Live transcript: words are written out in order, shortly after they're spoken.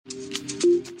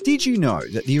Did you know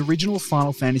that the original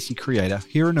Final Fantasy creator,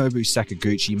 Hironobu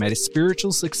Sakaguchi, made a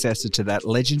spiritual successor to that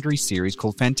legendary series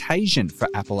called Fantasian for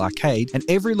Apple Arcade, and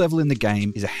every level in the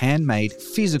game is a handmade,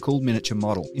 physical miniature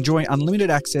model. Enjoy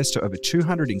unlimited access to over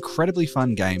 200 incredibly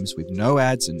fun games with no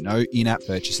ads and no in-app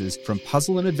purchases. From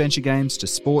puzzle and adventure games to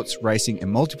sports, racing,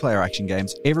 and multiplayer action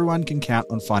games, everyone can count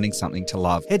on finding something to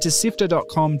love. Head to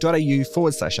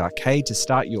sifter.com.au/arcade to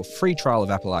start your free trial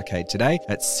of Apple Arcade today.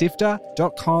 That's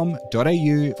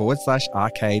sifter.com.au/arcade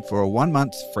for a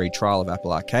 1-month free trial of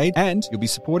Apple Arcade, and you'll be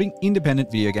supporting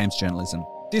independent video games journalism.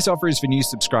 This offer is for new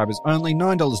subscribers only,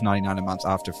 $9.99 a month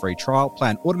after free trial.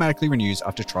 Plan automatically renews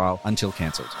after trial until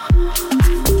cancelled.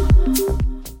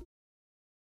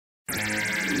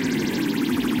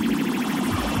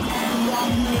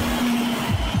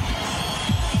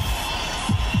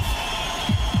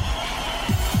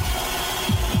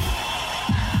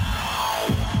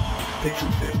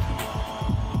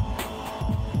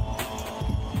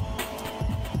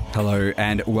 Hello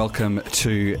and welcome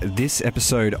to this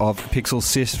episode of Pixel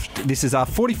Sift. This is our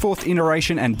 44th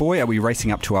iteration, and boy, are we racing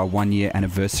up to our 1-year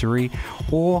anniversary,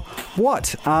 or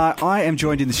what? I am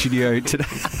joined in the studio today.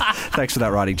 Thanks for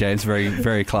that writing, James. Very,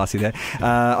 very classy there.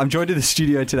 I'm joined in the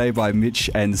studio today by Mitch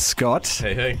and Scott.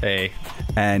 Hey. Hey.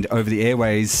 And over the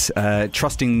airways,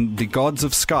 trusting the gods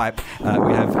of Skype,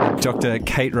 we have Dr.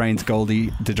 Kate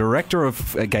Raynes-Goldie, the Director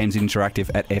of Games Interactive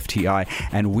at FTI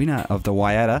and winner of the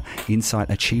WAITTA Incite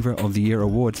Achiever of the Year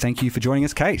award. Thank you for joining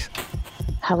us, Kate.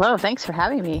 Hello, thanks for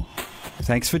having me.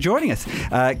 Thanks for joining us.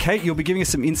 Kate, you'll be giving us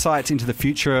some insights into the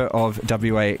future of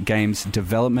WA games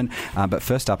development. But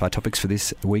first up, our topics for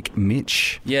this week,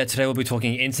 Mitch. Yeah, today we'll be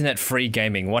talking internet-free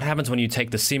gaming. What happens when you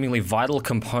take the seemingly vital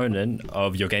component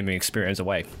of your gaming experience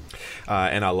away?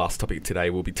 And our last topic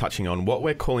today, we'll be touching on what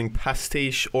we're calling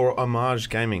pastiche or homage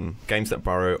gaming, games that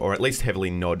borrow or at least heavily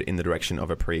nod in the direction of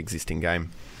a pre-existing game.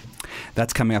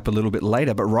 That's coming up a little bit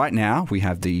later, but right now we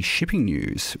have the shipping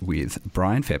news with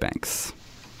Brian Fairbanks.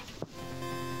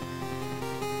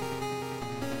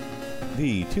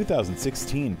 The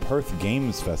 2016 Perth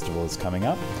Games Festival is coming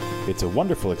up. It's a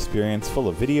wonderful experience full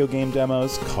of video game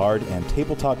demos, card and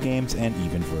tabletop games, and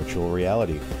even virtual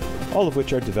reality, all of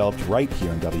which are developed right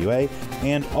here in WA,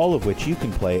 and all of which you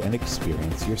can play and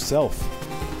experience yourself.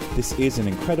 This is an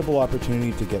incredible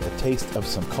opportunity to get a taste of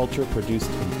some culture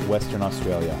produced in Western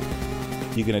Australia.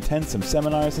 You can attend some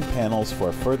seminars and panels for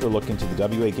a further look into the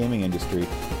WA gaming industry,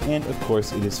 and of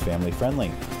course it is family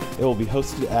friendly. It will be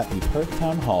hosted at the Perth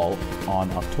Town Hall on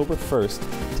October 1st,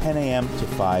 10 a.m. to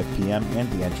 5 p.m,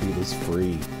 and the entry is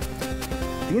free.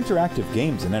 The Interactive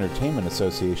Games and Entertainment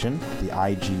Association, the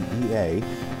IGEA,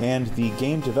 and the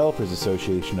Game Developers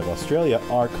Association of Australia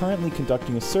are currently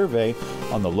conducting a survey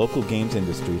on the local games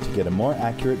industry to get a more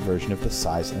accurate version of the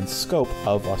size and scope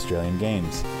of Australian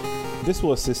games. This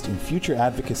will assist in future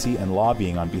advocacy and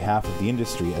lobbying on behalf of the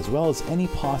industry, as well as any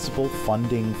possible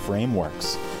funding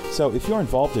frameworks. So if you're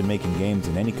involved in making games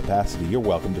in any capacity, you're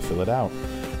welcome to fill it out.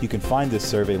 You can find this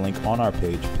survey link on our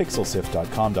page,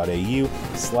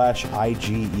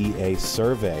 pixelsift.com.au/IGEA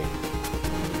survey.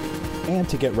 And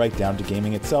to get right down to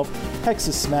gaming itself,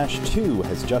 Hex's Smash 2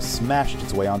 has just smashed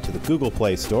its way onto the Google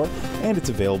Play Store, and it's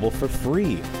available for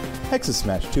free. Hex's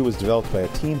Smash 2 was developed by a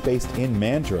team based in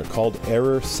Mandurah called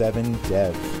Error 7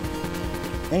 Dev.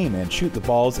 Aim and shoot the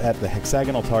balls at the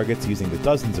hexagonal targets using the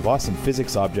dozens of awesome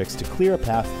physics objects to clear a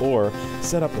path or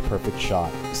set up the perfect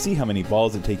shot. See how many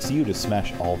balls it takes you to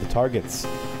smash all the targets.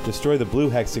 Destroy the blue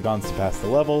hexagons to pass the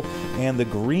level, and the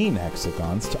green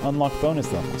hexagons to unlock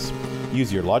bonus levels.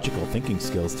 Use your logical thinking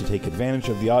skills to take advantage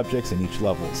of the objects in each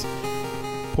levels.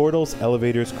 Portals,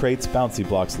 elevators, crates, bouncy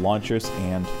blocks, launchers,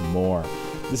 and more.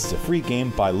 This is a free game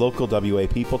by local WA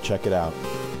people. Check it out.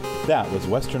 That was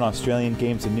Western Australian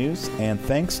Games and News, and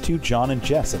thanks to John and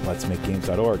Jess at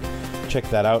letsmakegames.org. Check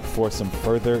that out for some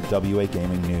further WA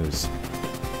gaming news.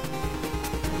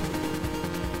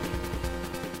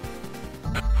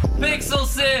 Pixel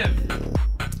Sift!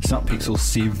 It's not Pixel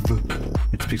Sieve,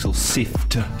 it's Pixel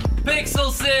Sift. Pixel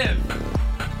Sift!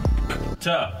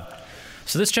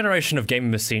 So this generation of gaming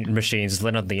machines is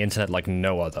lit on the internet like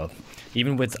no other.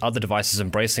 Even with other devices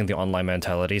embracing the online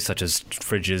mentality, such as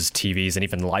fridges, TVs, and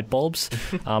even light bulbs,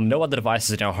 no other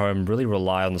devices in our home really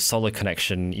rely on the solid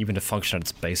connection even to function at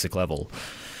its basic level.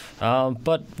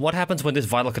 But what happens when this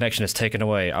vital connection is taken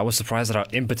away? I was surprised at how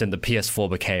impotent the PS4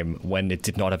 became when it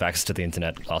did not have access to the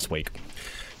internet last week.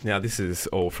 Now, this is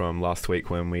all from last week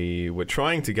when we were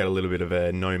trying to get a little bit of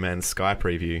a No Man's Sky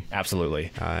preview. Absolutely.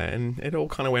 And it all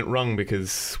kind of went wrong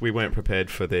because we weren't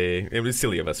prepared for it was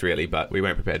silly of us, really, but we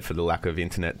weren't prepared for the lack of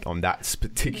internet on that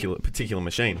particular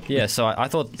machine. Yeah, so I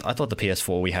thought the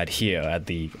PS4 we had here at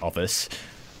the office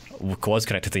was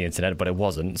connected to the internet, but it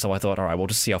wasn't. So I thought, all right, we'll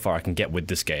just see how far I can get with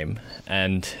this game.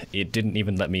 And it didn't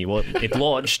even let me. Well, it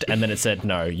launched, and then it said,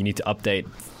 no, you need to update.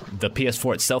 The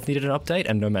PS4 itself needed an update,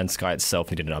 and No Man's Sky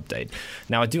itself needed an update.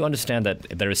 Now, I do understand that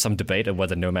there is some debate of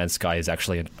whether No Man's Sky is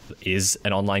actually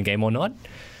an online game or not.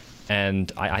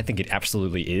 And I think it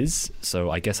absolutely is. So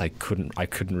I guess I couldn't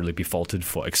really be faulted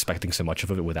for expecting so much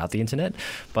of it without the internet.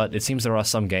 But it seems there are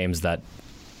some games that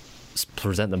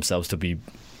present themselves to be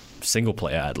single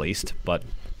player at least, but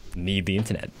need the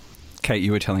internet. Kate,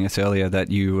 you were telling us earlier that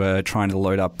you were trying to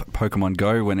load up Pokemon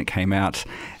Go when it came out,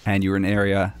 and you were in an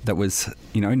area that was,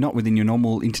 not within your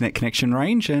normal internet connection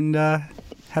range, and had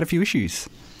a few issues.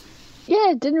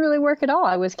 Yeah, it didn't really work at all.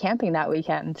 I was camping that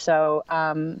weekend. So,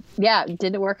 it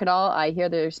didn't work at all. I hear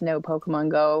there's no Pokemon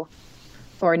Go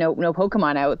or no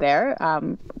Pokemon out there.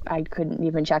 I couldn't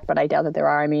even check, but I doubt that there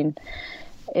are. I mean,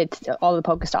 it's all the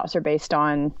Pokestops are based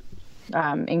on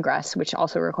Ingress, which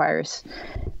also requires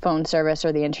phone service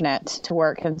or the internet to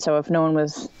work. And so if no one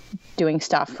was doing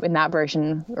stuff in that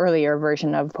earlier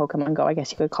version of Pokemon Go, I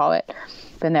guess you could call it,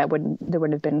 then there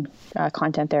wouldn't have been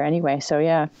content there anyway. So,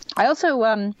 yeah. I also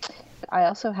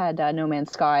had No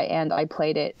Man's Sky, and I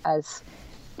played it as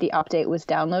the update was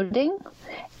downloading.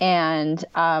 And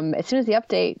as soon as the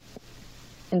update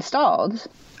installed,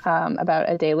 about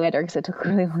a day later, because it took a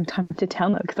really long time to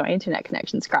download because my internet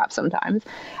connection's crap sometimes,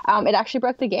 it actually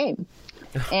broke the game.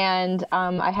 And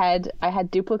I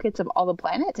had duplicates of all the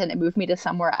planets, and it moved me to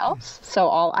somewhere else.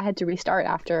 So I had to restart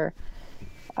after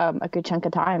a good chunk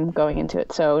of time going into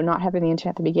it. So not having the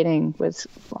internet at the beginning was,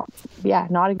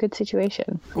 not a good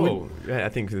situation. Well, I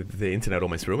think the internet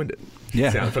almost ruined it.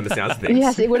 Yeah. From the sounds of things.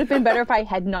 Yes, it would have been better if I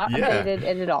had not updated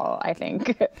it at all, I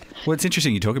think. Well, it's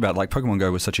interesting you talk about, like, Pokemon Go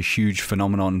was such a huge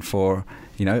phenomenon for,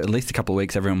 at least a couple of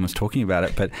weeks everyone was talking about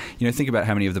it. But, think about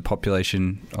how many of the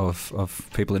population of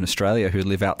people in Australia who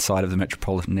live outside of the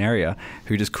metropolitan area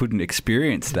who just couldn't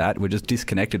experience that, were just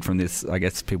disconnected from this. I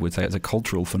guess people would say it's a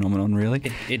cultural phenomenon,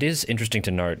 really. It is interesting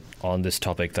to note on this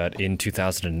topic that in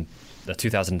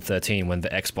 2013, when the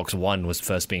Xbox One was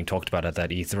first being talked about at that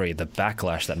E3, the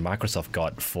backlash that Microsoft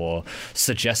got for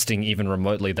suggesting even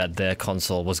remotely that their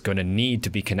console was going to need to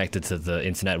be connected to the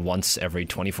internet once every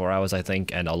 24 hours, I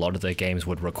think, and a lot of their games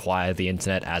would require the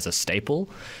internet as a staple.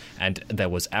 And there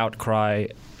was outcry.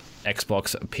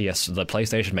 Xbox, the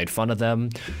PlayStation made fun of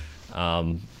them.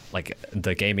 Like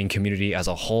the gaming community as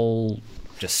a whole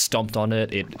just stomped on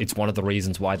it. It's one of the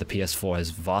reasons why the PS4 has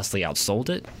vastly outsold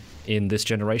it in this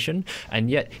generation,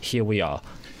 and yet here we are.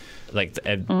 Like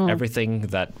everything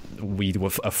that we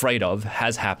were afraid of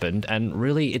has happened, and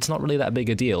really it's not really that big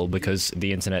a deal because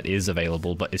the internet is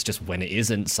available, but it's just when it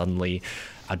isn't, suddenly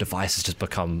our devices just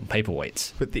become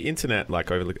paperweights. But the internet,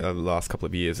 like over the last couple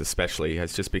of years especially,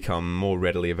 has just become more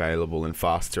readily available and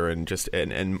faster, and just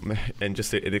an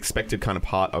expected kind of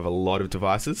part of a lot of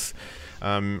devices. A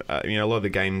lot of the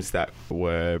games that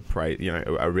were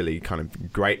are really kind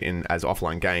of great as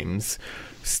offline games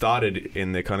started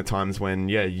in the kind of times when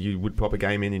you would pop a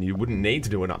game in and you wouldn't need to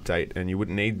do an update and you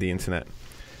wouldn't need the internet.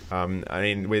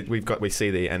 We see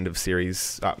the end of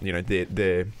series,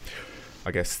 the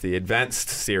advanced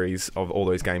series of all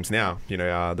those games now.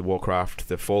 The Warcraft,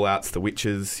 the Fallouts, the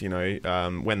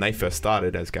Witchers. When they first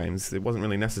started as games, it wasn't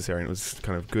really necessary, and it was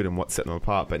kind of good in what set them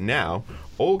apart. But now,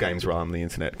 all games rely on the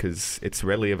internet because it's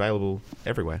readily available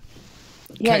everywhere.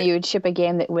 Yeah, you would ship a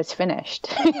game that was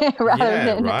finished rather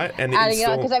than right. And adding it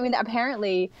on. Because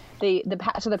apparently the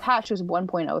patch was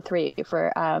 1.03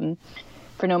 for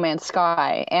No Man's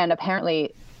Sky, and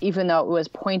apparently even though it was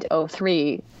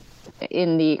 0.03.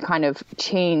 in the kind of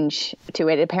change to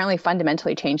it apparently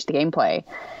fundamentally changed the gameplay.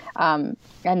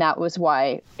 And that was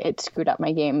why it screwed up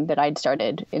my game that I'd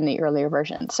started in the earlier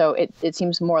version. So it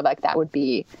seems more like that would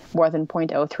be more than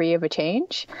 0.03 of a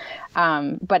change.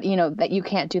 But that you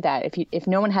can't do that. If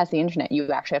no one has the internet,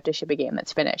 you actually have to ship a game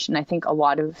that's finished. And I think a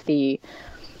lot of the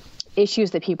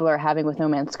issues that people are having with No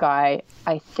Man's Sky,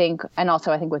 I think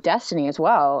with Destiny as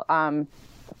well,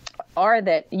 are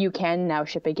that you can now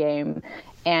ship a game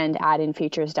and add in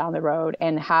features down the road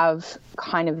and have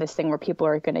kind of this thing where people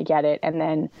are going to get it and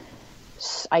then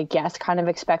I guess kind of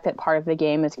expect that part of the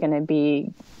game is going to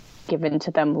be given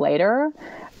to them later,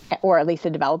 or at least the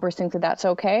developers think that that's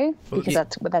okay, because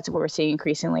that's what we're seeing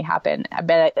increasingly happen.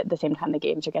 But at the same time, the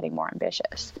games are getting more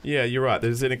ambitious. Yeah, you're right.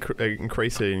 There's an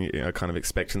increasing kind of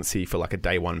expectancy for like a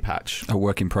day one patch. A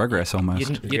work in progress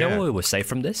almost. You know what we were safe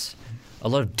from this? A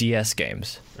lot of DS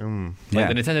games. Yeah.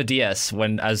 The Nintendo DS,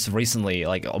 when as recently,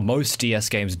 like most DS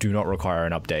games do not require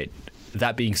an update.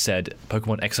 that being said,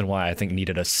 Pokemon X and Y, I think,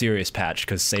 needed a serious patch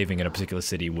because saving in a particular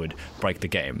city would break the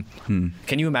game.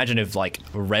 Can you imagine if, like,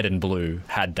 Red and Blue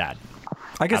had that?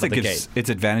 I guess it gives its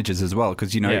advantages as well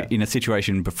because, in a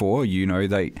situation before,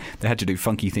 they had to do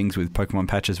funky things with Pokemon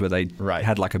patches where they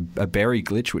had like a berry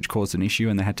glitch which caused an issue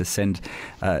and they had to send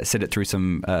it through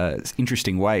some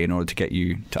interesting way in order to get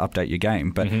you to update your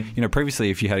game. But, previously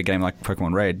if you had a game like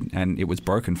Pokemon Red and it was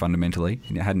broken fundamentally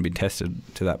and it hadn't been tested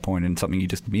to that point and something you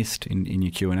just missed in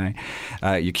your Q&A,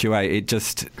 your QA, it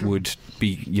just would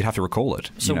be, you'd have to recall it.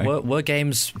 So were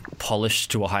games polished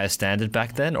to a higher standard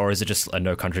back then, or is it just a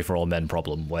No Country for All Men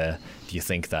problem? Where do you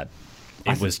think that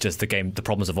it was just the game, the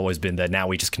problems have always been there, now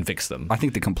we just can fix them? I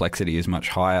think the complexity is much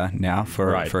higher now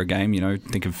for a game.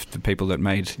 Think of the people that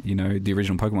made, the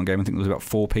original Pokemon game. I think there was about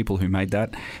 4 people who made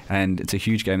that, and it's a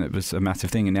huge game that was a massive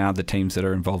thing, and now the teams that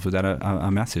are involved with that are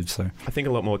massive. So I think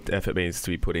a lot more effort needs to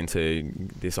be put into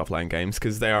these offline games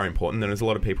because they are important, and there's a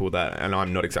lot of people that, and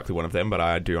I'm not exactly one of them, but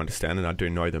I do understand and I do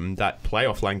know them, that play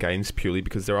offline games purely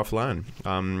because they're offline.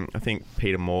 I think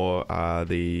Peter Moore,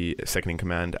 the second in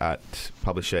command at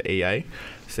publisher EA,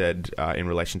 said in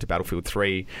relation to Battlefield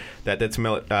 3 that their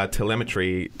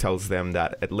telemetry tells them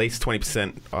that at least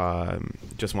 20%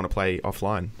 just want to play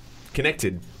offline.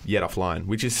 Connected, yet offline,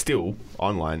 which is still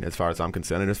online as far as I'm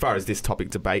concerned. And as far as this topic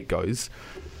debate goes...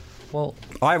 Well,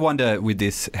 I wonder with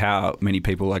this how many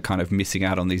people are kind of missing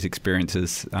out on these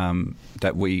experiences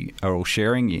that we are all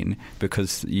sharing in,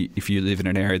 because if you live in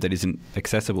an area that isn't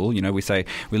accessible, we say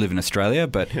we live in Australia,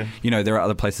 but there are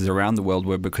other places around the world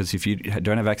where, because if you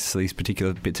don't have access to these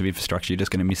particular bits of infrastructure, you're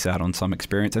just going to miss out on some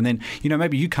experience. And then,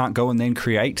 maybe you can't go and then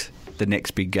create the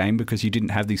next big game because you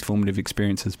didn't have these formative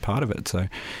experiences part of it. So,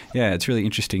 yeah, it's really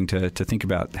interesting to think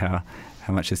about how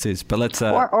much this is. But let's...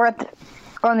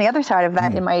 Or on the other side of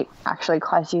that, it might actually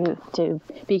cause you to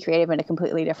be creative in a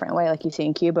completely different way, like you see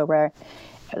in Cuba, where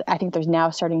I think there's now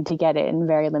starting to get it in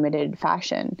very limited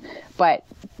fashion. But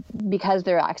because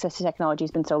their access to technology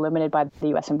has been so limited by the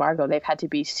U.S. embargo, they've had to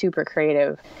be super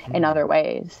creative in other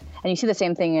ways. And you see the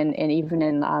same thing even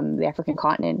in the African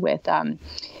continent with the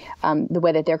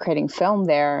way that they're creating film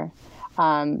there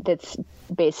that's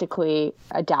basically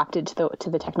adapted to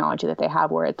the technology that they have,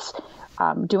 where it's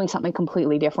doing something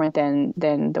completely different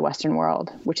than the Western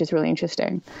world, which is really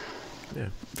interesting. Yeah,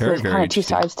 very, so there's kind of two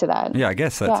sides to that. Yeah, I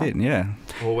guess that's it. Yeah,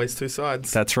 always two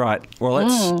sides. That's right. Well,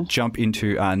 let's jump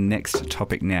into our next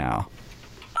topic now.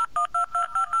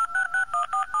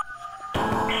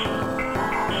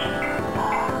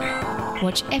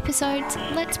 Watch episodes,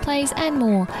 Let's Plays and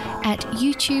more at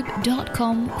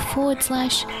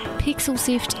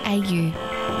youtube.com/PixelSiftAU.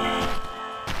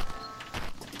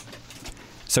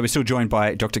 So we're still joined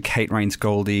by Dr. Kate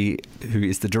Raynes-Goldie, who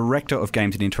is the Director of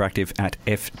Games and Interactive at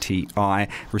FTI,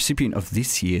 recipient of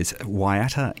this year's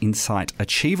WAITTA Incite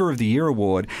Achiever of the Year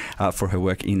Award for her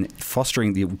work in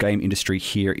fostering the game industry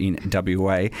here in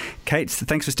WA. Kate,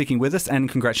 thanks for sticking with us and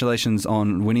congratulations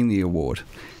on winning the award.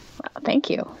 Thank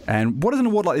you. And what does an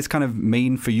award like this kind of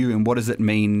mean for you, and what does it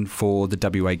mean for the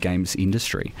WA games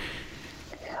industry?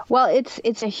 Well,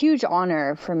 it's a huge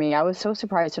honor for me. I was so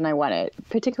surprised when I won it,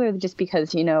 particularly just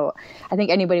because, I think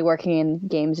anybody working in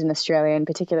games in Australia, in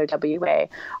particular WA,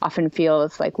 often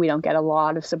feels like we don't get a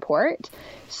lot of support.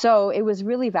 So it was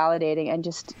really validating, and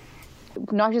just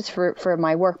not just for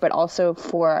my work, but also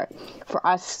for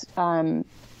us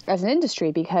as an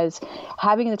industry, because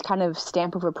having this kind of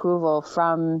stamp of approval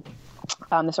from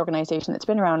this organization that's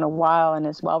been around a while and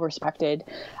is well respected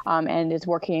and is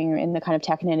working in the kind of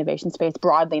tech and innovation space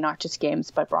broadly, not just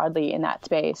games, but broadly in that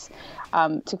space,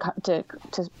 to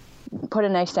put a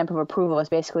nice stamp of approval is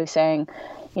basically saying,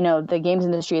 the games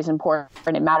industry is important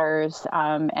and it matters.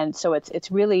 And so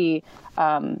it's really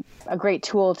a great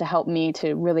tool to help me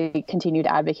to really continue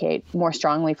to advocate more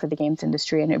strongly for the games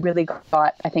industry. And it really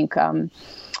got, I think,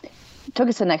 took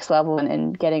us to the next level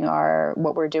in getting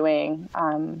what we're doing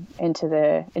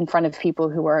in front of people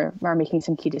who are making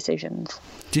some key decisions.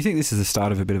 Do you think this is the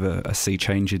start of a bit of a sea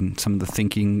change in some of the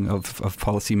thinking of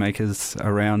policymakers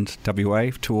around WA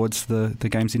towards the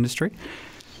games industry?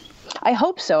 I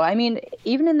hope so. I mean,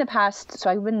 even in the past, so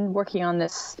I've been working on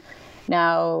this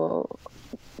now,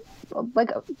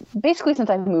 like basically since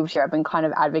I've moved here, I've been kind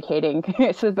of advocating.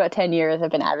 So about 10 years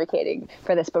I've been advocating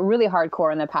for this, but really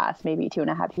hardcore in the past, maybe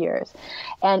 2.5 years.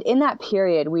 And in that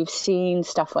period, we've seen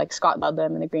stuff like Scott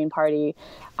Ludlam and the Green Party.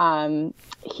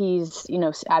 He's,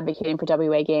 advocating for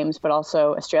WA games, but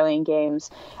also Australian games.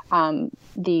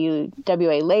 The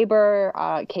WA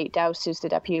Labour, Kate Dowse, who's the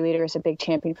deputy leader, is a big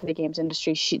champion for the games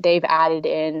industry. They've added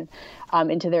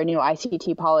into their new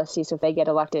ICT policy. So if they get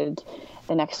elected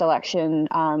the next election,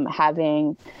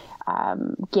 having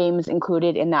games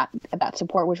included in that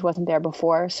support, which wasn't there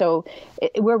before. So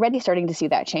we're already starting to see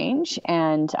that change,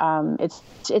 and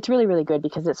it's really, really good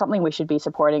because it's something we should be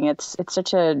supporting. It's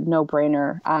such a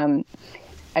no-brainer.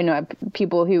 I know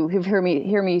people who've heard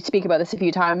me speak about this a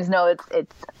few times know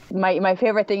it's my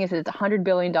favorite thing is it's a $100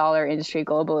 billion industry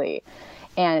globally.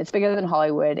 And it's bigger than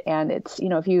Hollywood. And it's,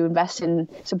 if you invest in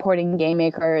supporting game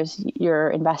makers, you're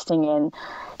investing in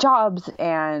jobs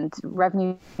and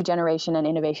revenue generation and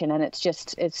innovation. And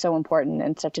it's so important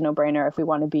and such a no-brainer if we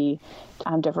want to be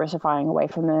diversifying away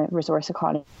from the resource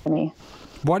economy.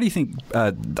 Why do you think,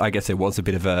 I guess there was a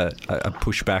bit of a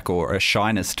pushback or a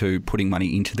shyness to putting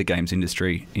money into the games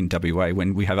industry in WA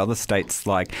when we have other states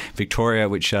like Victoria,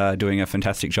 which are doing a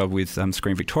fantastic job with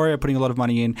Screen Victoria, putting a lot of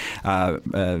money in.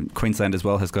 Queensland as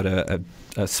well has got a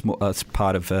small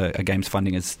part of a games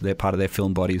funding as they're part of their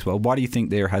film body as well. Why do you think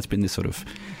there has been this sort of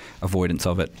avoidance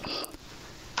of it?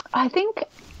 I think,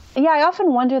 I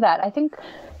often wonder that. I think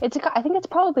it's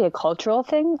probably a cultural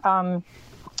thing.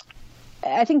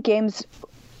 I think games,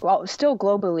 still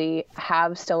globally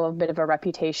have still a bit of a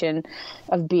reputation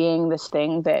of being this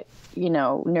thing that,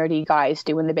 nerdy guys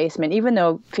do in the basement, even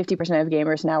though 50% of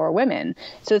gamers now are women.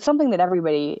 So it's something that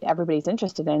everybody's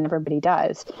interested in, everybody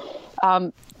does.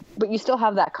 But you still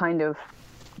have that kind of,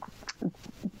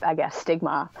 I guess,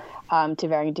 stigma to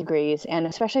varying degrees. And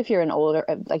especially if you're an older,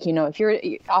 if you're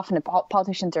often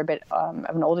politicians are a bit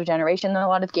of an older generation than a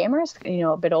lot of gamers,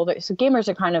 a bit older. So gamers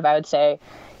are kind of, I would say,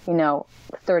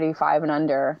 35 and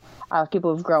under,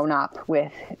 people who've grown up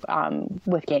with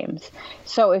games.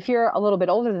 So if you're a little bit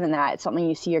older than that, it's something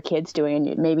you see your kids doing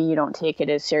and maybe you don't take it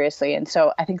as seriously. And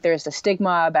so I think there's a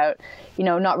stigma about,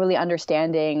 not really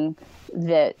understanding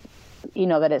that,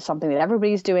 that it's something that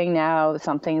everybody's doing now,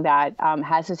 something that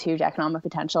has this huge economic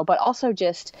potential, but also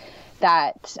just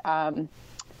that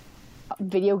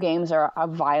video games are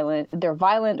violent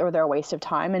or they're a waste of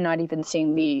time, and not even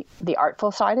seeing the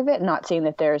artful side of it, not seeing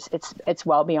that it's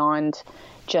well beyond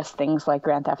just things like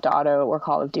Grand Theft Auto or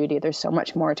Call of Duty. There's so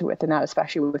much more to it than that,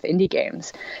 especially with indie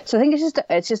games. So I think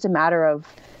it's just a matter of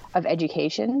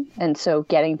education, and so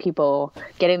getting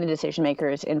the decision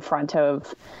makers in front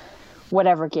of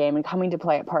whatever game and coming to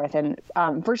play at Perth. And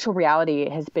virtual reality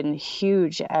has been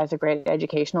huge as a great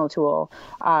educational tool,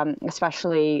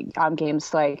 especially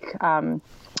games like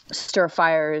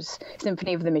Stir-Fire's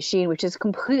Symphony of the Machine, which is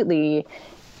completely,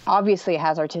 obviously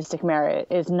has artistic merit,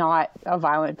 is not a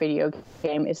violent video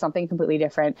game, is something completely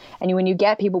different. And when you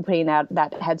get people putting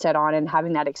that headset on and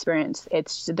having that experience,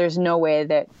 there's no way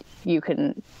that you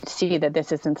can see that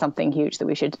this isn't something huge that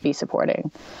we should be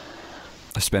supporting.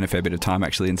 I spent a fair bit of time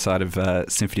actually inside of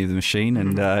Symphony of the Machine,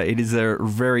 and it is a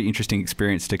very interesting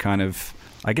experience to kind of,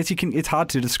 I guess it's hard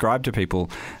to describe to people.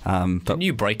 But didn't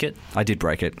you break it? I did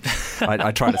break it.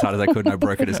 I tried as hard as I could, and I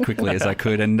broke it as quickly as I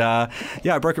could. And I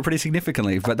broke it pretty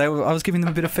significally, but I was giving them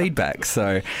a bit of feedback.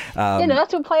 So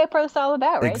that's what Play a Pro's all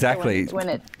about, right? Exactly. So when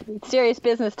it's serious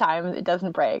business time, it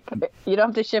doesn't break. You don't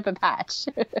have to ship a patch.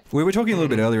 We were talking a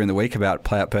little bit earlier in the week about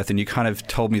Play Out Perth, and you kind of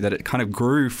told me that it kind of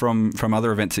grew from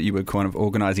other events that you were kind of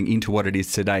organising into what it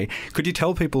is today. Could you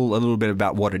tell people a little bit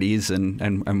about what it is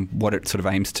and what it sort of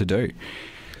aims to do?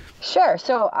 Sure.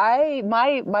 So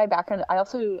my background, I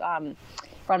also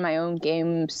run my own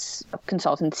games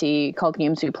consultancy called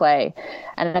Games We Play,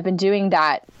 and I've been doing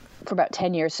that for about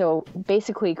 10 years. So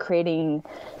basically creating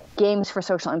games for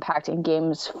social impact and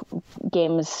games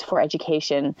for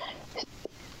education,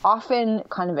 often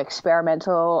kind of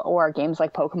experimental, or games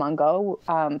like Pokemon Go.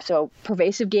 So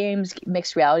pervasive games,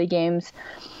 mixed reality games.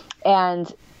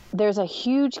 And there's a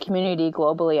huge community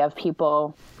globally of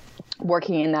people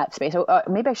working in that space. So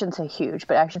maybe I shouldn't say huge,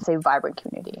 but I should say vibrant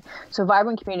community. So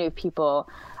vibrant community of people.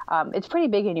 It's pretty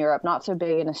big in Europe, not so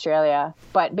big in Australia,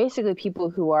 but basically people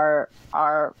who are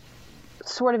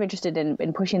sort of interested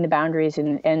in pushing the boundaries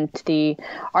and the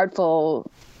artful,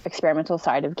 experimental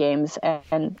side of games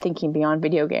and thinking beyond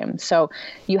video games. So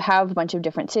you have a bunch of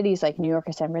different cities like New York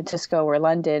or San Francisco or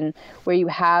London where you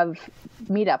have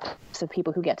meetups of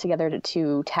people who get together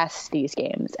to test these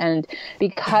games. And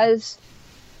because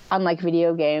unlike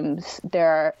video games,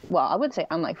 I would say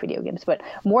unlike video games, but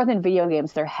more than video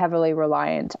games, they're heavily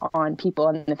reliant on people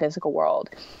in the physical world.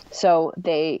 So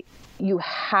you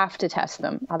have to test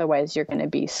them. Otherwise, you're going to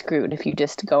be screwed if you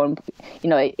just go and,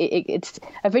 it's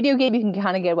a video game you can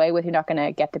kind of get away with. You're not going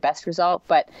to get the best result,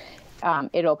 but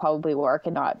it'll probably work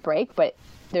and not break. But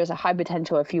there's a high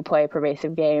potential if you play a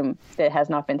pervasive game that has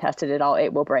not been tested at all,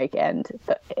 it will break, and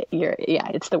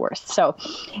it's the worst. So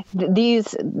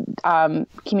these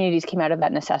communities came out of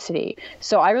that necessity.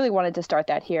 So I really wanted to start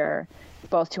that here,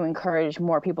 both to encourage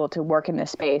more people to work in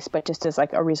this space, but just as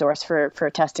like a resource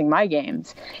for testing my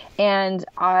games. And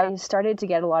I started to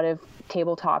get a lot of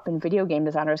tabletop and video game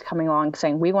designers coming along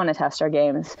saying, we want to test our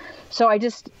games. So I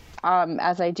just,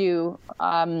 as I do,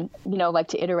 like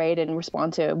to iterate and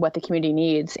respond to what the community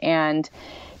needs, and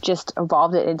just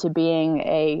evolved it into being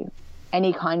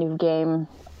any kind of game,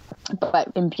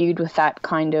 but imbued with that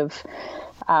kind of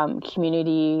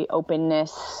community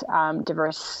openness,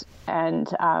 diverse and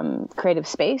creative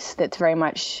space that's very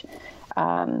much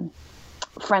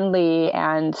friendly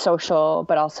and social,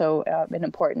 but also an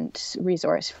important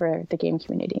resource for the game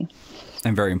community.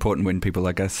 And very important when people,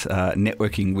 I guess,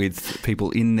 networking with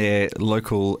people in their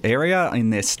local area,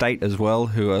 in their state as well,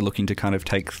 who are looking to kind of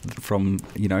take from,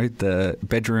 the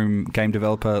bedroom game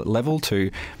developer level to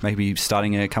maybe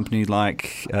starting a company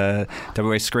like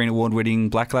WA Screen Award winning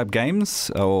Black Lab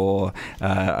Games, or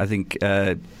I think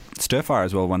Stirfire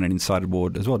as well won an Incite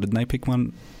Award as well. Didn't they pick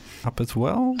one up as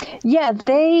well? Yeah,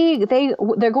 they're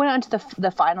going on to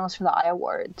the finals for the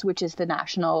iAwards, which is the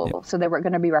national. Yep. So they were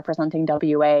going to be representing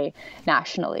WA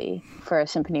nationally for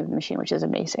Symphony of the Machine, which is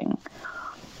amazing.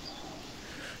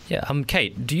 Yeah,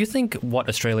 Kate, do you think what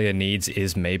Australia needs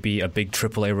is maybe a big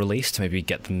AAA release to maybe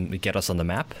get us on the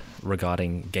map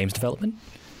regarding games development?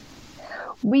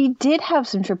 We did have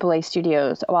some AAA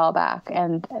studios a while back,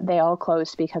 and they all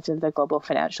closed because of the global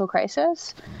financial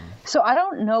crisis. So I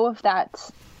don't know if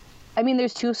that's... I mean,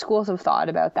 there's two schools of thought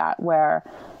about that, where,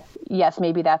 yes,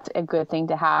 maybe that's a good thing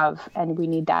to have, and we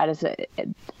need that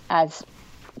as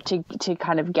to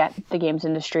kind of get the games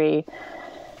industry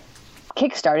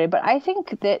kickstarted. But I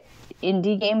think that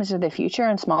indie games are the future,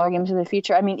 and smaller games are the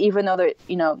future. I mean, even though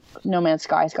No Man's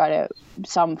Sky's got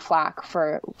some flack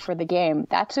for the game,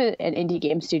 that's an indie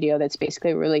game studio that's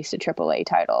basically released a AAA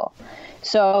title.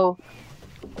 So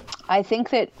I think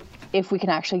that if we can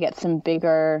actually get some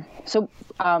bigger... So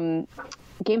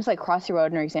games like Crossy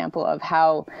Road are an example of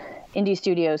how indie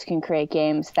studios can create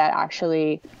games that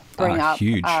actually bring up...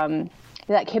 Huge.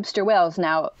 Like Hipster Whales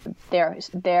now, they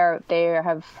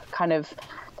have kind of...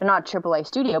 They're not a AAA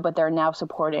studio, but they're now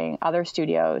supporting other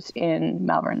studios in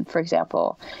Melbourne, for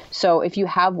example. So if you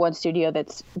have one studio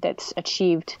that's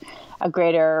achieved a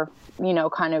greater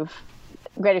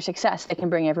success, they can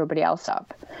bring everybody else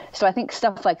up. So I think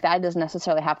stuff like that doesn't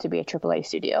necessarily have to be a AAA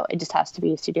studio. It just has to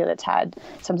be a studio that's had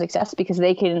some success, because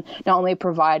they can not only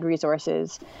provide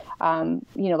resources,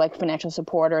 like financial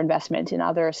support or investment in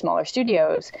other smaller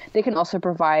studios, they can also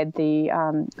provide the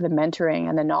mentoring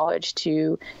and the knowledge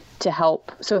to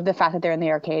help. So the fact that they're in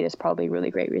the arcade is probably a really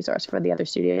great resource for the other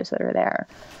studios that are there.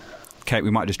 Kate,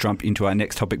 we might just jump into our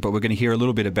next topic, but we're going to hear a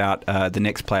little bit about the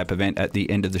next Play Up event at the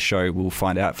end of the show. We'll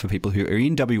find out for people who are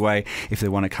in WA if they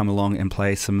want to come along and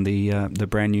play some of the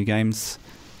brand new games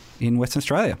in Western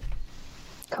Australia.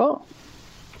 Cool.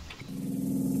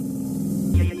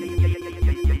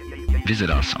 Visit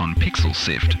us on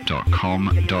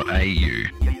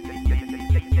pixelsift.com.au.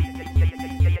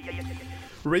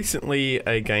 Recently,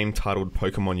 a game titled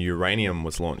Pokemon Uranium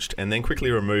was launched and then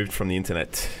quickly removed from the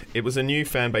internet. It was a new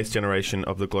fan-based generation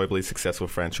of the globally successful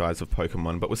franchise of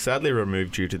Pokemon, but was sadly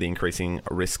removed due to the increasing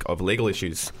risk of legal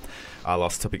issues. Our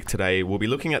last topic today, we'll be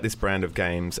looking at this brand of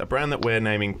games, a brand that we're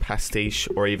naming Pastiche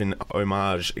or even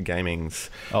Homage Gamings.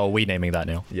 Oh, we naming that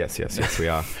now? Yes, we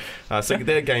are. So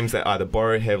they're games that either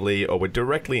borrow heavily or were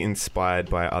directly inspired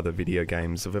by other video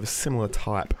games of a similar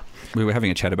type. We were having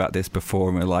a chat about this before,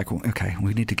 and we were like, well, okay,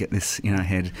 we need to get this in our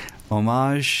head.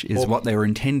 Homage is what they were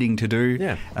intending to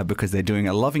do, because they're doing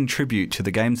a loving tribute to the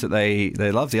games that they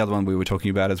love. The other one we were talking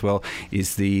about as well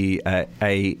is the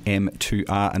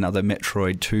AM2R, another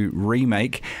Metroid 2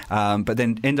 remake, but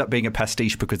then end up being a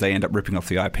pastiche because they end up ripping off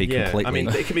the IP completely. I mean,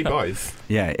 it can be both.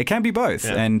 Yeah, it can be both,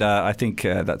 and I think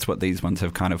that's what these ones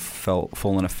have kind of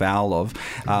fallen afoul of.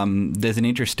 There's an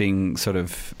interesting sort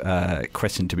of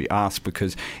question to be asked,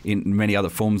 because in many other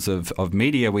forms of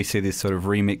media, we see this sort of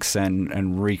remix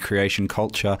and recreation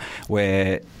culture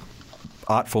where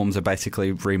art forms are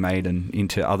basically remade and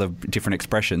into other different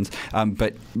expressions.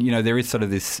 But, there is sort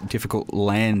of this difficult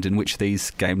land in which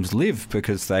these games live,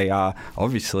 because they are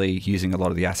obviously using a lot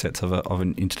of the assets of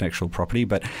an intellectual property.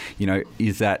 But,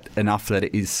 is that enough that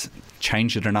it is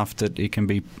changed it enough that it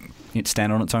can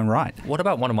stand on its own right? What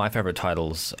about one of my favorite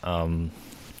titles?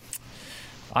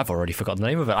 I've already forgotten the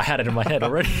name of it. I had it in my head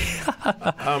already.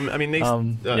 I mean, these.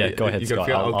 Yeah, go ahead, Scott.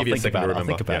 I'll give you a second to remember.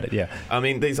 I'll think about it. Yeah. I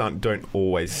mean, these don't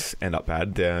always end up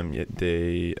bad.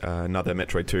 The another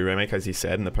Metroid 2 remake, as you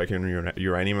said, and the Pokemon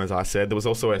Uranium, as I said. There was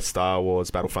also a Star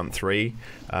Wars Battlefront 3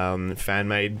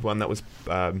 fan-made one that was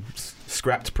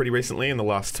scrapped pretty recently in the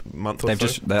last month or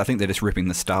so. I think they're just ripping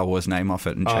the Star Wars name off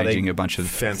it and changing a bunch of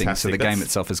things, so the game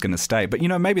itself is going to stay. But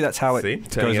maybe that's how it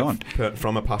goes on.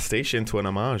 From a pastiche into an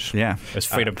homage. Yeah, it's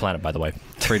Freedom Planet, by the way.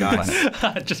 Freedom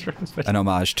Planet. Just an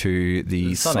homage to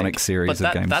the Sonic series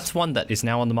of games. That's one that is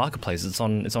now on the marketplace. It's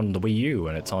on the Wii U,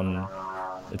 and it's on.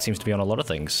 It seems to be on a lot of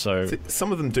things. So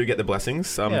some of them do get the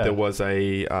blessings. There was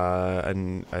a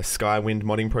Skywind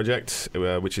modding project,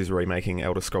 which is remaking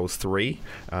Elder Scrolls 3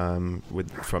 from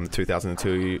the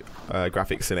 2002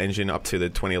 graphics and engine up to the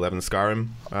 2011 Skyrim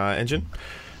engine.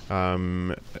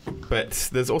 But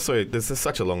there's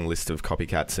such a long list of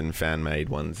copycats and fan-made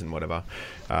ones and whatever.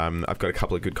 I've got a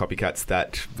couple of good copycats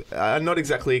that are not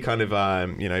exactly kind of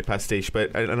pastiche,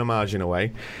 but an homage in a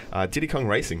way. Diddy Kong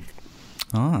Racing.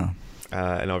 Ah.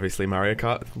 And obviously Mario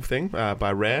Kart thing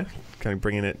by Rare, kind of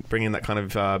bringing that kind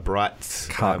of bright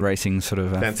kart racing sort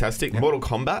of fantastic. Mortal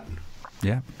Kombat,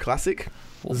 classic.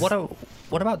 Well,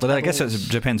 what about? Well, I guess it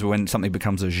depends when something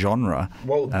becomes a genre.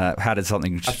 Well, how does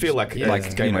something? I feel like game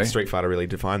like Street Fighter really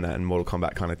defined that, and Mortal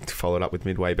Kombat kind of followed up with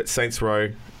Midway. But Saints Row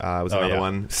was another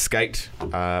one. Skate,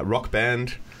 Rock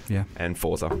Band, and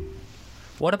Forza.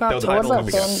 What about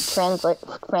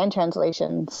fan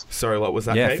translations? Sorry, what was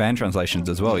that? Yeah, Kate? fan translations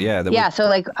as well. Yeah, so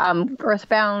like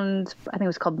Earthbound, I think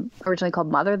it was originally called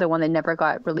Mother, the one that never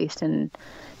got released in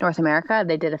North America.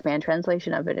 They did a fan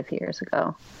translation of it a few years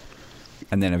ago.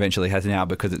 And then eventually has now,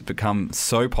 because it's become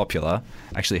so popular,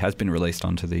 actually has been released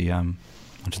onto the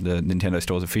Nintendo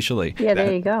stores officially. Yeah,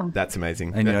 there you go. That's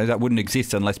amazing. And that wouldn't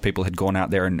exist unless people had gone out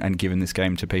there and given this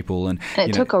game to people. And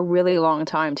it took a really long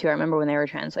time too. I remember when they were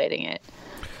translating it.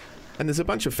 And there's a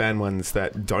bunch of fan ones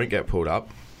that don't get pulled up.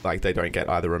 Like, they don't get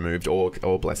either removed or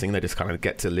blessing. They just kind of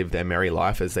get to live their merry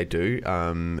life as they do.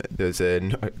 There's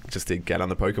just to get on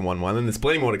the Pokemon one, and there's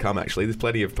plenty more to come, actually. There's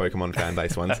plenty of Pokemon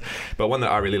fan-based ones. But one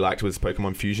that I really liked was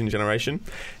Pokemon Fusion Generation.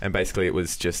 And basically it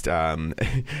was just,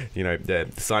 the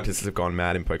scientists have gone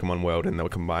mad in Pokemon World, and they were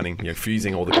combining,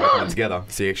 fusing all the Pokemon together.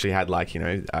 So you actually had,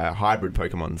 hybrid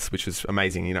Pokemons, which was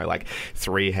amazing. Like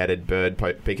 3-headed bird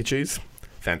Pikachus.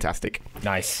 Fantastic.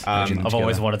 Nice. I've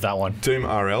always wanted that one. Doom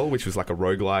RL, which was like a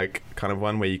roguelike kind of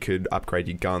one where you could upgrade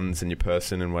your guns and your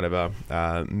person and whatever.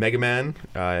 Mega Man,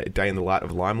 Day in the Light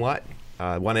of Limelight.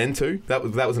 1 and 2. That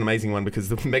was an amazing one because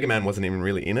the Mega Man wasn't even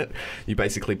really in it. You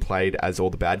basically played as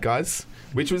all the bad guys,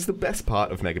 which was the best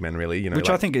part of Mega Man, really. Which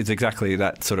I think is exactly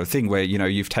that sort of thing where,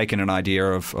 you've taken an idea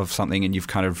of something and you've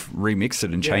kind of remixed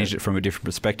it and changed it from a different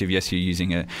perspective. Yes, you're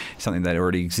using something that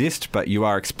already exists, but you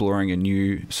are exploring a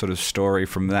new sort of story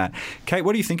from that. Kate,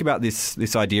 what do you think about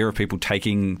this idea of people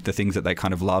taking the things that they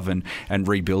kind of love and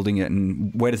rebuilding it,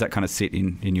 and where does that kind of sit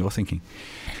in your thinking?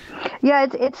 Yeah,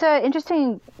 it's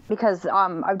interesting because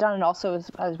I've done it also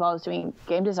as well as doing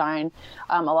game design,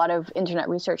 a lot of internet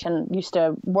research, and used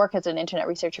to work as an internet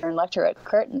researcher and lecturer at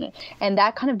Curtin. And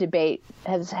that kind of debate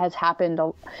has happened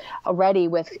already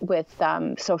with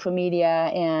social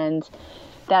media and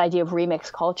that idea of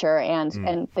remix culture and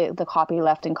the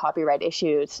copyleft and copyright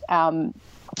issues.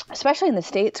 Especially in the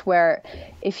States, where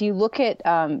if you look at,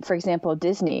 for example,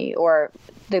 Disney, or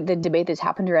the debate that's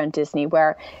happened around Disney,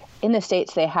 where in the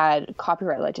States, they had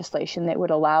copyright legislation that would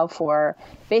allow for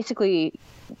basically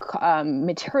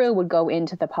material would go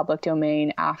into the public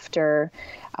domain after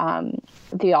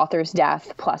the author's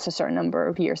death, plus a certain number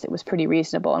of years. It was pretty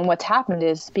reasonable. And what's happened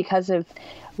is because of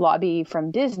lobby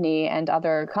from Disney and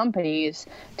other companies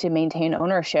to maintain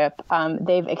ownership,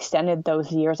 they've extended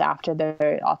those years after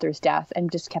the author's death and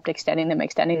just kept extending them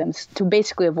to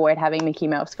basically avoid having Mickey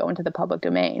Mouse go into the public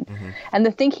domain. Mm-hmm. And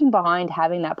the thinking behind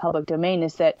having that public domain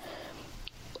is that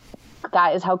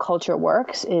is how culture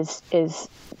works, is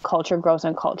culture grows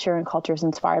on culture, and culture is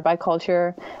inspired by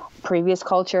culture, previous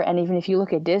culture. And even if you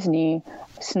look at Disney,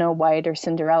 Snow White or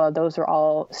Cinderella, those are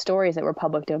all stories that were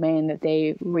public domain that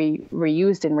they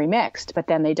reused and remixed, but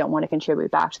then they don't want to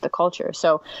contribute back to the culture.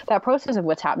 So that process of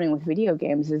what's happening with video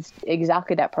games is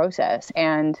exactly that process.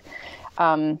 And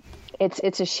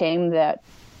it's a shame that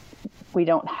we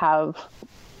don't have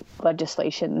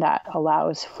legislation that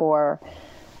allows for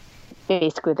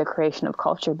basically the creation of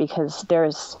culture, because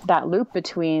there's that loop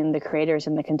between the creators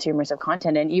and the consumers of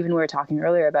content. And even we were talking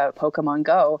earlier about Pokemon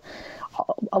Go,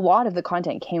 a lot of the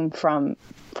content came from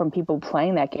people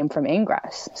playing that game from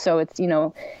Ingress. So it's,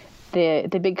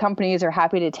 the big companies are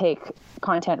happy to take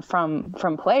content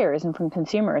from players and from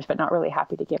consumers, but not really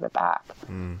happy to give it back.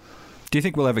 Do you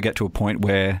think we'll ever get to a point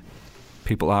where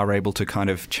people are able to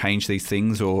kind of change these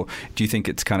things, or do you think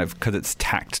it's kind of because it's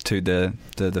tacked to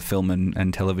the film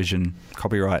and television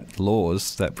copyright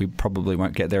laws that we probably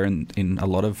won't get there in a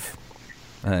lot of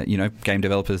game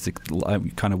developers'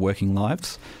 kind of working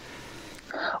lives?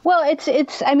 Well,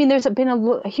 it's. I mean, there's been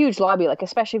a huge lobby, like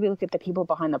especially if you look at the people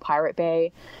behind the Pirate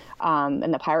Bay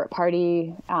and the Pirate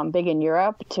Party, big in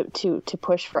Europe, to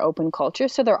push for open culture.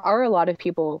 So there are a lot of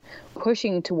people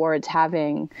pushing towards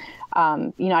having.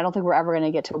 I don't think we're ever going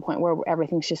to get to a point where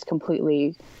everything's just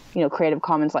completely, Creative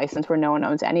Commons license where no one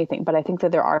owns anything. But I think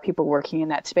that there are people working in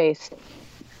that space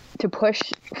to push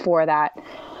for that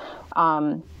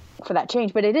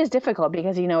change. But it is difficult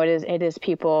because it is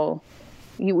people.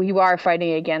 You are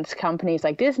fighting against companies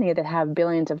like Disney that have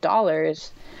billions of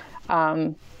dollars,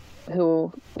 who,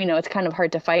 it's kind of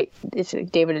hard to fight. It's a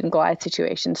David and Goliath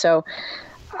situation. So,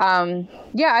 I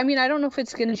don't know if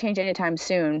it's going to change anytime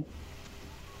soon.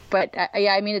 But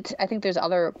I think there's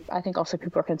other. I think also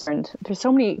people are concerned. There's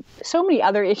so many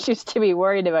other issues to be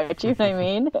worried about. You know what I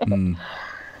mean?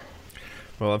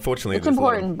 Well, unfortunately, it's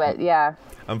important, but yeah.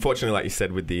 Unfortunately, like you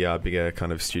said, with the bigger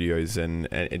kind of studios and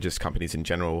just companies in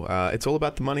general, it's all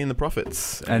about the money and the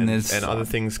profits, and other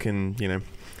things can,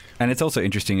 And it's also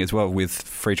interesting as well with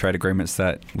free trade agreements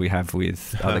that we have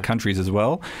with other countries as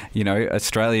well.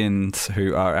 Australians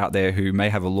who are out there who may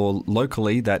have a law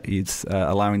locally that is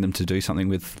allowing them to do something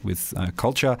with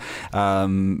culture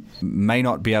may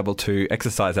not be able to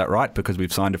exercise that right because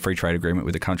we've signed a free trade agreement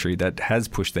with a country that has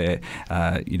pushed their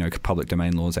public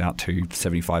domain laws out to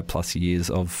 75 plus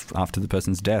years of after the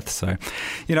person's death. So,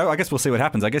 I guess we'll see what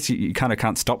happens. I guess you kind of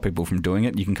can't stop people from doing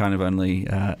it. You can kind of only,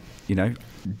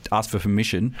 ask for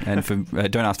permission. And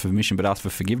don't ask for permission, but ask for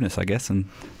forgiveness, I guess, and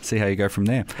see how you go from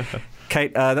there.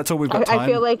 Kate, that's all we've got time. I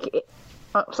feel like,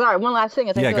 one last thing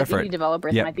is I feel like indie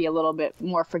developers Yep. might be a little bit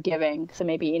more forgiving. So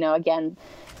maybe, again,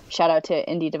 shout out to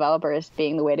indie developers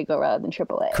being the way to go rather than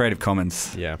AAA. Creative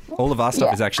Commons. Yeah. All of our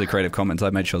stuff is actually Creative Commons. I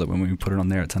made sure that when we put it on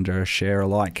there, it's under a share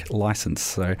alike license.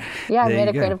 So yeah, I made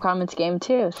a Creative Commons game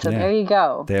too. So there you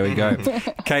go. There we go.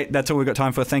 Kate, that's all we've got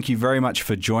time for. Thank you very much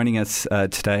for joining us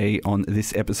today on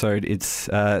this episode. It's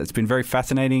been very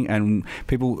fascinating, and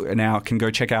people now can go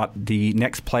check out the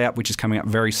next Play Up, which is coming up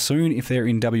very soon if they're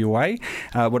in WA.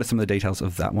 What are some of the details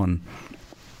of that one?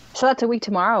 So that's a week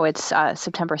tomorrow. It's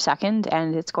September 2nd,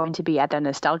 and it's going to be at the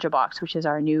Nostalgia Box, which is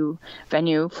our new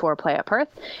venue for Play at Perth.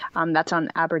 That's on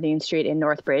Aberdeen Street in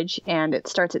Northbridge, and it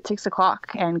starts at 6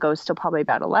 o'clock and goes till probably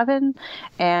about 11.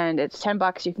 And it's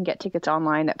 $10. You can get tickets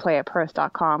online at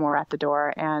playatperth.com or at the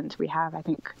door. And we have, I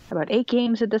think, about 8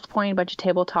 games at this point, a bunch of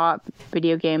tabletop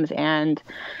video games, and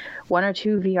 1 or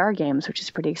 2 VR games, which is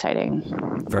pretty exciting.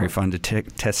 Very fun to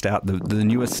test out the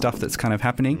newest stuff that's kind of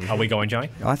happening. Are we going, Johnny?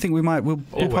 I think we might. We'll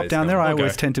pop down there. I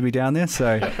always tend to be down there.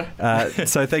 So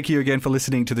so thank you again for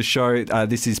listening to the show.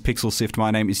 This is Pixel Sift.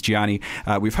 My name is Gianni.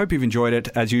 We hope you've enjoyed it.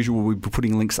 As usual, we'll be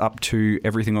putting links up to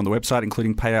everything on the website,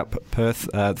 including Pay Up Perth,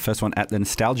 the first one at the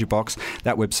Nostalgia Box.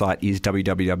 That website is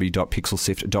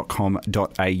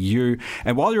www.pixelsift.com.au.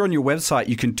 And while you're on your website,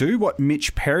 you can do what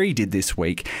Mitch Perry did this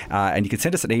week, and you can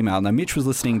send us an email. Now, Mitch was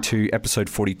listening to episode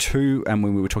 42, and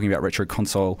when we were talking about retro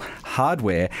console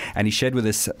hardware, and he shared with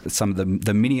us some of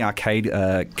the mini arcade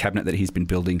cabinet that he's been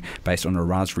building based on a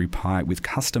Raspberry Pi with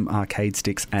custom arcade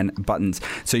sticks and buttons.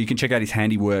 So you can check out his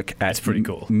handiwork at That's pretty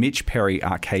cool. Mitch Perry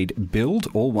Arcade Build,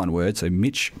 all one word. So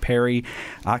Mitch Perry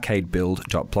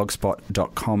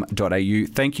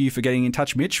arcadebuild.blogspot.com.au. Thank you for getting in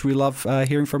touch, Mitch. We love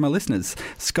hearing from our listeners.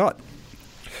 Scott.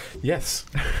 Yes.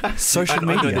 Social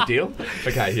media. I know the deal.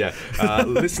 Okay, yeah.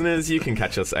 Listeners, you can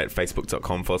catch us at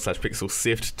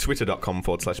facebook.com/pixelsift,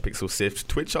 twitter.com/pixelsift,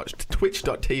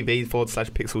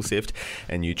 twitch.tv/pixelsift,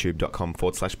 and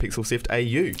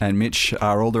youtube.com/pixelsiftau. And Mitch,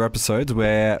 our older episodes,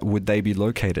 where would they be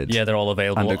located? Yeah, they're all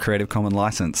available. Under Creative Commons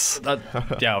license.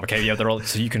 Yeah, they're all.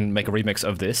 So you can make a remix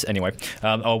of this anyway.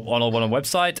 On our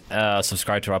website,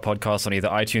 subscribe to our podcast on either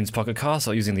iTunes, Pocket Casts,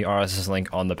 or using the RSS link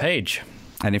on the page.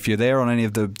 And if you're there on any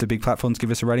of the big platforms,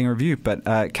 give us a rating and review.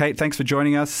 But Kate, thanks for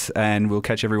joining us, and we'll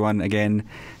catch everyone again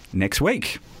next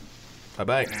week.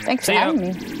 Bye-bye. Thanks for having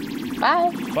me.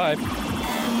 Bye. Bye.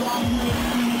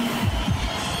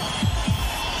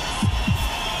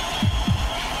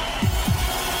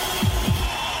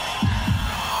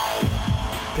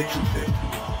 Pixel Sift.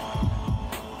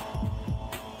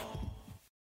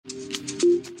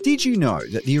 Did you know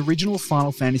that the original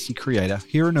Final Fantasy creator,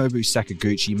 Hironobu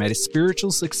Sakaguchi, made a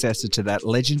spiritual successor to that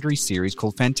legendary series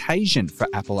called Fantasian for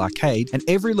Apple Arcade, and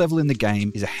every level in the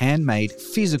game is a handmade,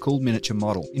 physical miniature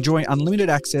model. Enjoy unlimited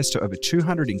access to over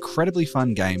 200 incredibly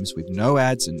fun games with no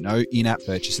ads and no in-app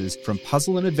purchases. From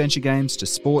puzzle and adventure games to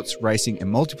sports, racing,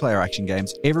 and multiplayer action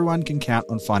games, everyone can count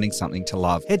on finding something to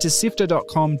love. Head to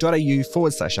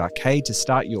sifter.com.au/arcade to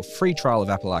start your free trial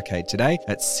of Apple Arcade today.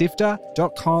 That's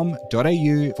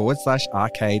sifter.com.au/arcade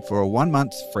for a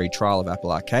 1-month free trial of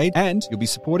Apple Arcade, and you'll be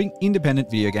supporting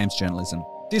independent video games journalism.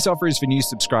 This offer is for new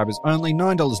subscribers only,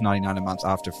 $9.99 a month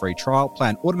after free trial.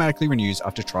 Plan automatically renews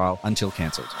after trial until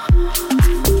cancelled.